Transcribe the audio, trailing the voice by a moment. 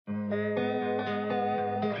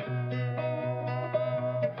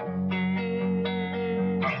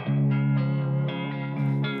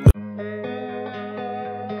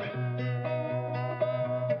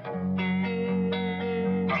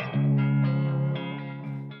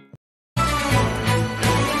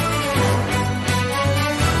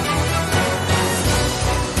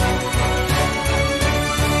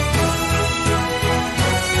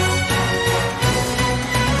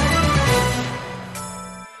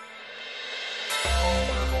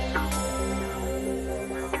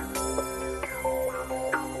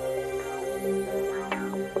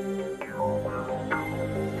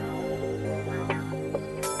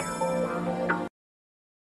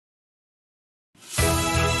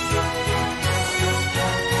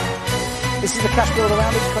This is the cash draw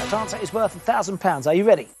around. Each correct answer is worth £1,000. Are you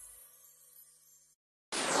ready?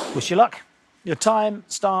 Wish you luck. Your time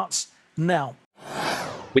starts now.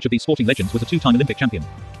 Which of these sporting legends was a two-time Olympic champion?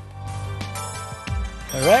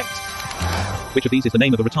 Correct. Which of these is the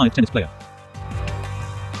name of a retired tennis player?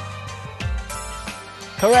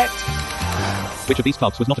 Correct. Which of these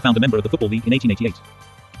clubs was not a founder member of the Football League in 1888?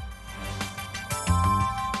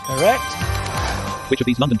 Correct. Which of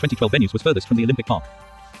these London 2012 venues was furthest from the Olympic Park?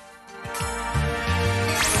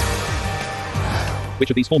 Which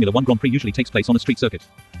of these Formula One Grand Prix usually takes place on a street circuit?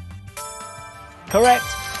 Correct.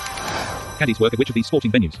 Caddies work at which of these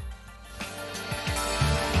sporting venues?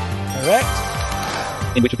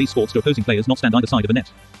 Correct. In which of these sports do opposing players not stand either side of a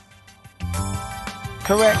net?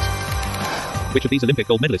 Correct. Which of these Olympic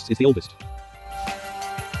gold medalists is the oldest?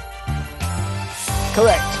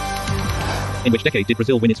 Correct. In which decade did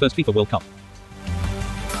Brazil win its first FIFA World Cup?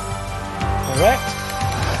 Correct.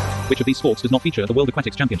 Which of these sports does not feature at the World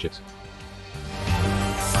Aquatics Championships?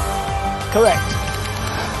 Correct.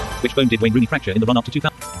 Which bone did Wayne Rooney fracture in the run-up to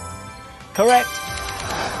 2000? Correct.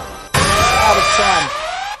 Out of time.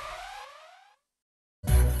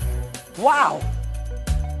 Wow.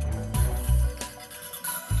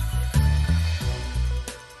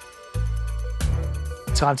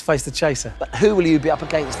 Time to face the chaser. But who will you be up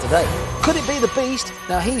against today? Could it be the Beast?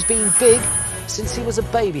 Now, he's been big since he was a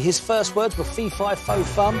baby. His first words were fee, fi, fo,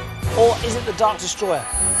 fum. Or is it the Dark Destroyer?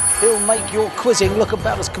 He'll make your quizzing look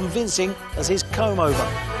about as convincing as his comb-over.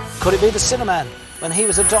 Could it be the Cinnamon? When he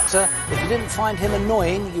was a doctor, if you didn't find him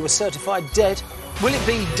annoying, you were certified dead. Will it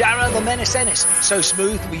be Dara the Menace Ennis? So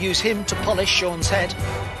smooth, we use him to polish Sean's head.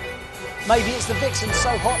 Maybe it's the Vixen,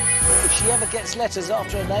 so hot, if she ever gets letters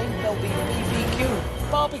after her name, they'll be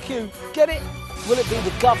BBQ. Barbecue, get it? Will it be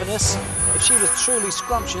the Governess? If she was truly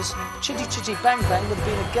scrumptious, Chitty Chitty Bang Bang would have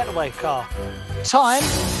been a getaway car. Time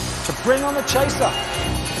to bring on the chaser.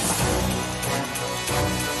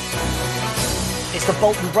 It's the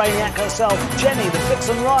Bolton Brainiac herself, Jenny, the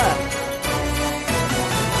Vixen Riot.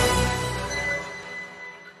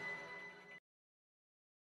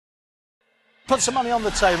 Put some money on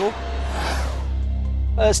the table.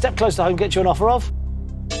 Step close to home, get you an offer of.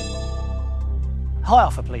 High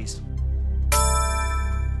offer, please.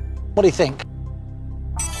 What do you think?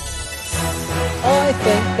 I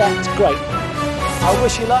think that's great. I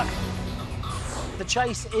wish you luck. The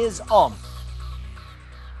chase is on.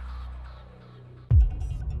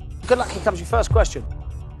 Good luck, here comes your first question.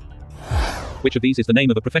 Which of these is the name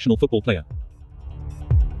of a professional football player?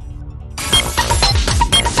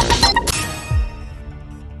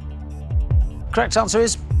 Correct answer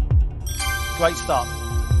is... Great start.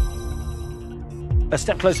 A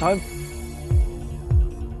step close to home.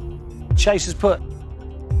 Chase is put.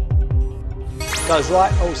 Goes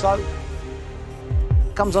right also.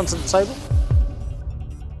 Comes onto the table.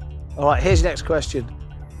 All right, here's your next question.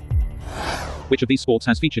 Which of these sports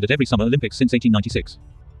has featured at every Summer Olympics since 1896?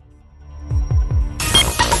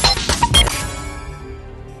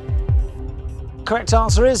 Correct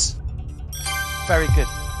answer is... Very good.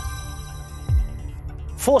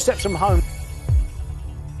 4 steps from home.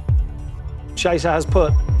 Chaser has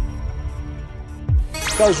put.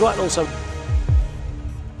 Goes right also.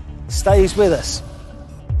 Stays with us.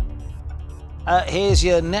 Here's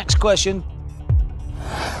your next question.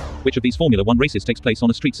 Which of these Formula One races takes place on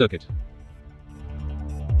a street circuit?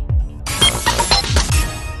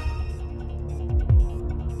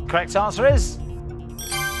 Correct answer is...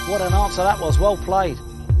 What an answer that was. Well played.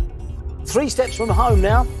 3 steps from home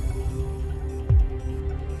now.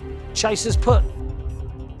 Chaser's put.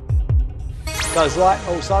 Goes right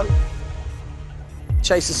also.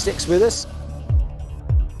 Chaser sticks with us.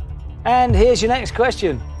 And here's your next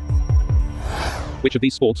question. Which of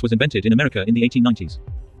these sports was invented in America in the 1890s?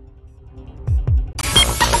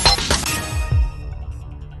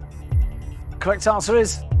 Correct answer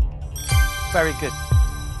is... Very good.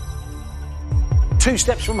 2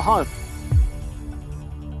 steps from home.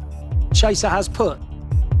 Chaser has put.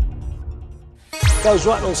 Goes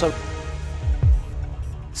right also.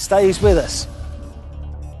 Stays with us.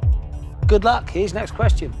 Good luck. Here's next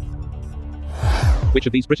question. Which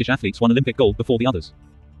of these British athletes won Olympic gold before the others?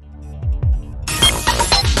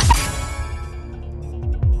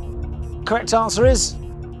 Correct answer is...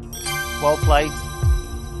 Well played.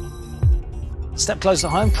 Step close to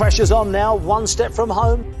home. Pressure's on now. 1 step from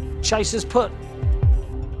home. Chaser's put.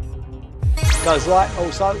 Goes right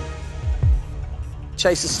also.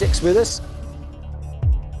 Chaser sticks with us.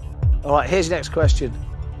 All right, here's your next question.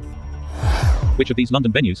 Which of these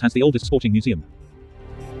London venues has the oldest sporting museum?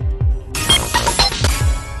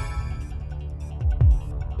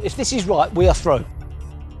 If this is right, we are through.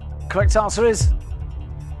 Correct answer is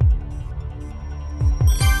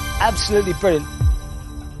absolutely brilliant.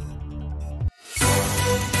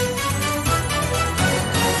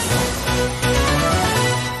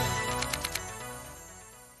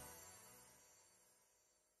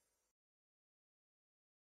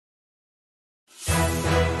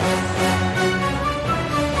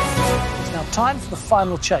 It's now time for the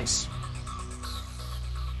final chase.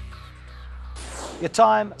 Your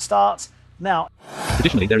time starts now.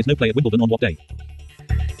 Traditionally, there is no play at Wimbledon on what day?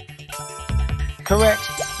 Correct.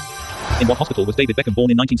 In what hospital was David Beckham born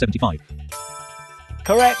in 1975?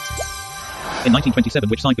 Correct. In 1927,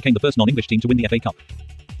 which side became the first non-English team to win the FA Cup?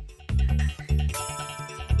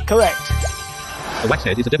 Correct. A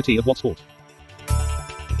waxhead is a devotee of what sport?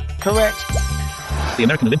 Correct. The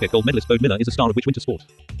American Olympic gold medalist Bo Miller is a star of which winter sport?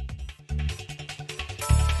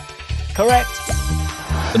 Correct.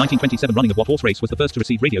 The 1927 running of what horse race was the first to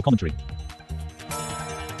receive radio commentary?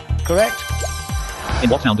 Correct. In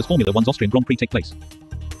what town does Formula One's Austrian Grand Prix take place?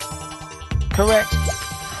 Correct.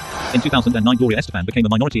 In 2009, Gloria Estefan became a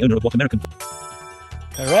minority owner of what American?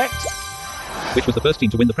 Correct. Which was the first team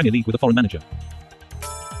to win the Premier League with a foreign manager?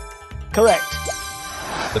 Correct.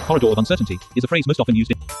 The corridor of uncertainty is a phrase most often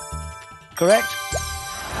used in. Correct.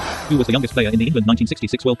 Who was the youngest player in the England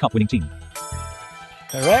 1966 World Cup winning team?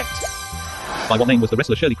 Correct. By what name was the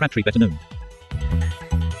wrestler Shirley Crabtree better known?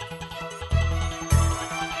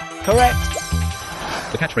 Correct.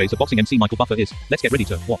 The catchphrase of boxing MC Michael Buffer is, let's get ready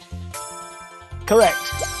to, what? Correct.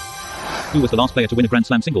 Who was the last player to win a Grand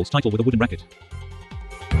Slam singles title with a wooden racket?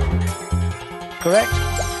 Correct.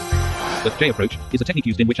 The J approach is a technique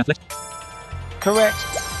used in which athletic? Correct.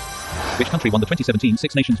 Which country won the 2017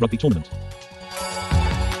 Six Nations Rugby Tournament?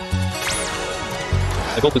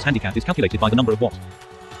 A golfer's handicap is calculated by the number of what?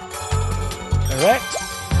 Correct.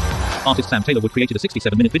 Artist Sam Taylor Wood created a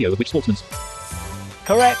 67-minute video of which sportsman's?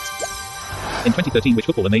 Correct. In 2013, which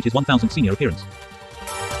footballer made his 1000th senior appearance?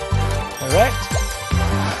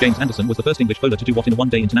 Correct. James Anderson was the first English bowler to do what in a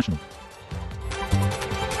one-day international?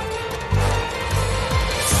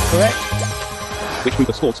 Correct. Which group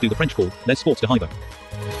of sports do the French call les sports de hiver?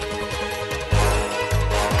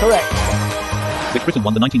 Correct. Which Briton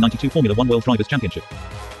won the 1992 Formula One World Drivers' Championship?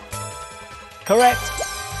 Correct.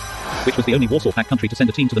 Which was the only Warsaw Pact country to send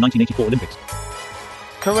a team to the 1984 Olympics?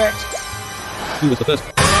 Correct. Who was the first?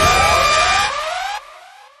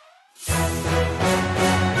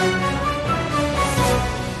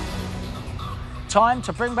 Time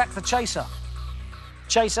to bring back the chaser.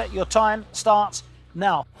 Chaser, your time starts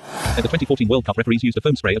now. At the 2014 World Cup, referees used a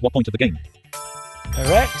foam spray at what point of the game?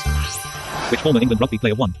 Correct. Which former England rugby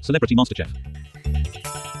player won Celebrity MasterChef?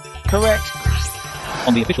 Correct.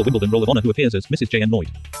 On the official Wimbledon Roll of Honour, who appears as Mrs. J.M. Lloyd?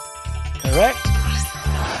 Correct.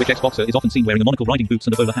 Which ex-boxer is often seen wearing a monocle, riding boots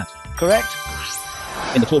and a bowler hat? Correct.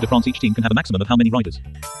 In the Tour de France, each team can have a maximum of how many riders?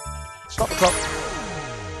 Stop the clock.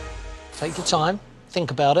 Take your time.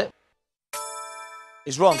 Think about it.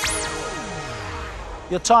 Is wrong.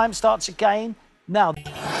 Your time starts again now.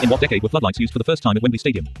 In what decade were floodlights used for the first time at Wembley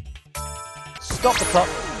Stadium? Stop the clock.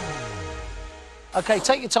 Okay,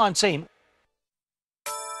 take your time, team.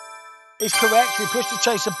 Is correct. We push the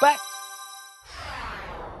chaser back.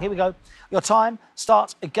 Here we go. Your time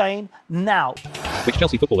starts again now. Which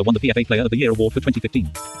Chelsea footballer won the PFA Player of the Year award for 2015?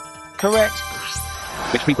 Correct.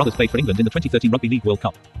 Which three brothers played for England in the 2013 Rugby League World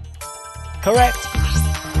Cup? Correct.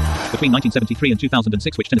 Between 1973 and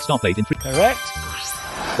 2006, which tennis star played in three? Correct.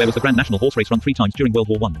 Where was the Grand National Horse Race run 3 times during World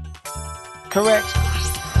War I? Correct.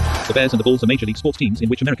 The Bears and the Bulls are Major League sports teams in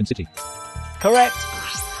which American city? Correct.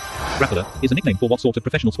 Grappler is a nickname for what sort of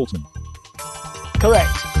professional sportsman?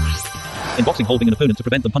 Correct. In boxing, holding an opponent to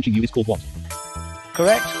prevent them punching you is called what?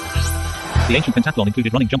 Correct. The ancient pentathlon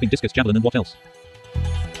included running, jumping, discus, javelin, and what else?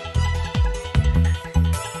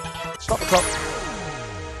 Stop the clock.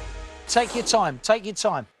 Take your time. Take your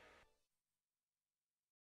time.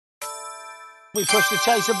 We push the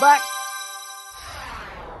chaser back.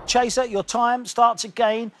 Chaser, your time starts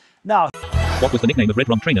again now. What was the nickname of Red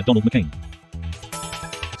Rum trainer Donald McCain?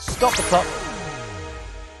 Stop the clock.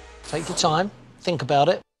 Take your time. Think about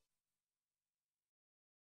it.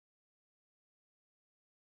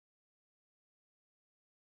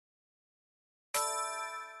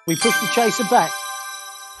 We push the chaser back.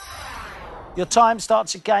 Your time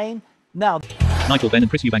starts again now. Nigel Benn and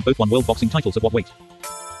Chris Eubank both won world boxing titles at what weight?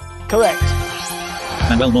 Correct.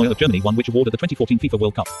 Manuel Neuer of Germany won which award at the 2014 FIFA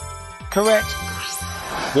World Cup? Correct.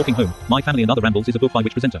 Walking Home, My Family and Other Rambles is a book by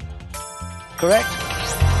which presenter? Correct.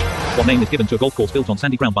 What name is given to a golf course built on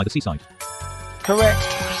sandy ground by the seaside? Correct.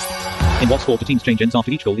 In what sport do teams change ends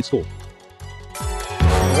after each goal is scored?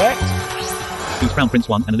 Correct. Whose Crown Prince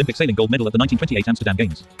won an Olympic sailing gold medal at the 1928 Amsterdam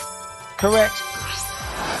Games? Correct.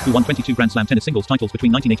 Who won 22 Grand Slam tennis singles titles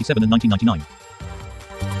between 1987 and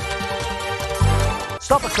 1999?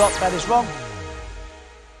 Stop the clock, that is wrong.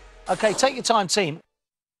 Okay, take your time, team.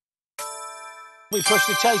 We push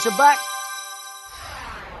the chaser back.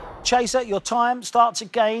 Chaser, your time starts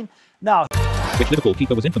again. Now. Which Liverpool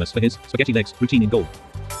keeper was infamous for his spaghetti legs routine in goal?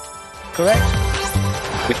 Correct.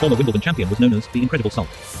 Which former Wimbledon champion was known as the Incredible Sulk?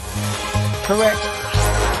 Correct.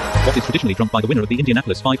 What is traditionally drunk by the winner of the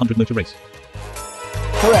Indianapolis 500 motor race?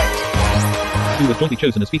 Correct. Who was jointly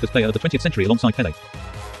chosen as FIFA's player of the 20th century alongside Pelé?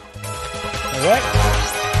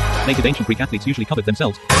 Correct. Naked ancient Greek athletes usually covered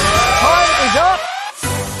themselves. Time is up.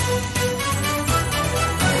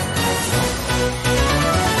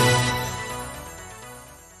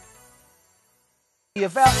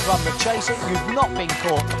 You've outrun the chaser. You've not been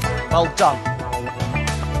caught. Well done.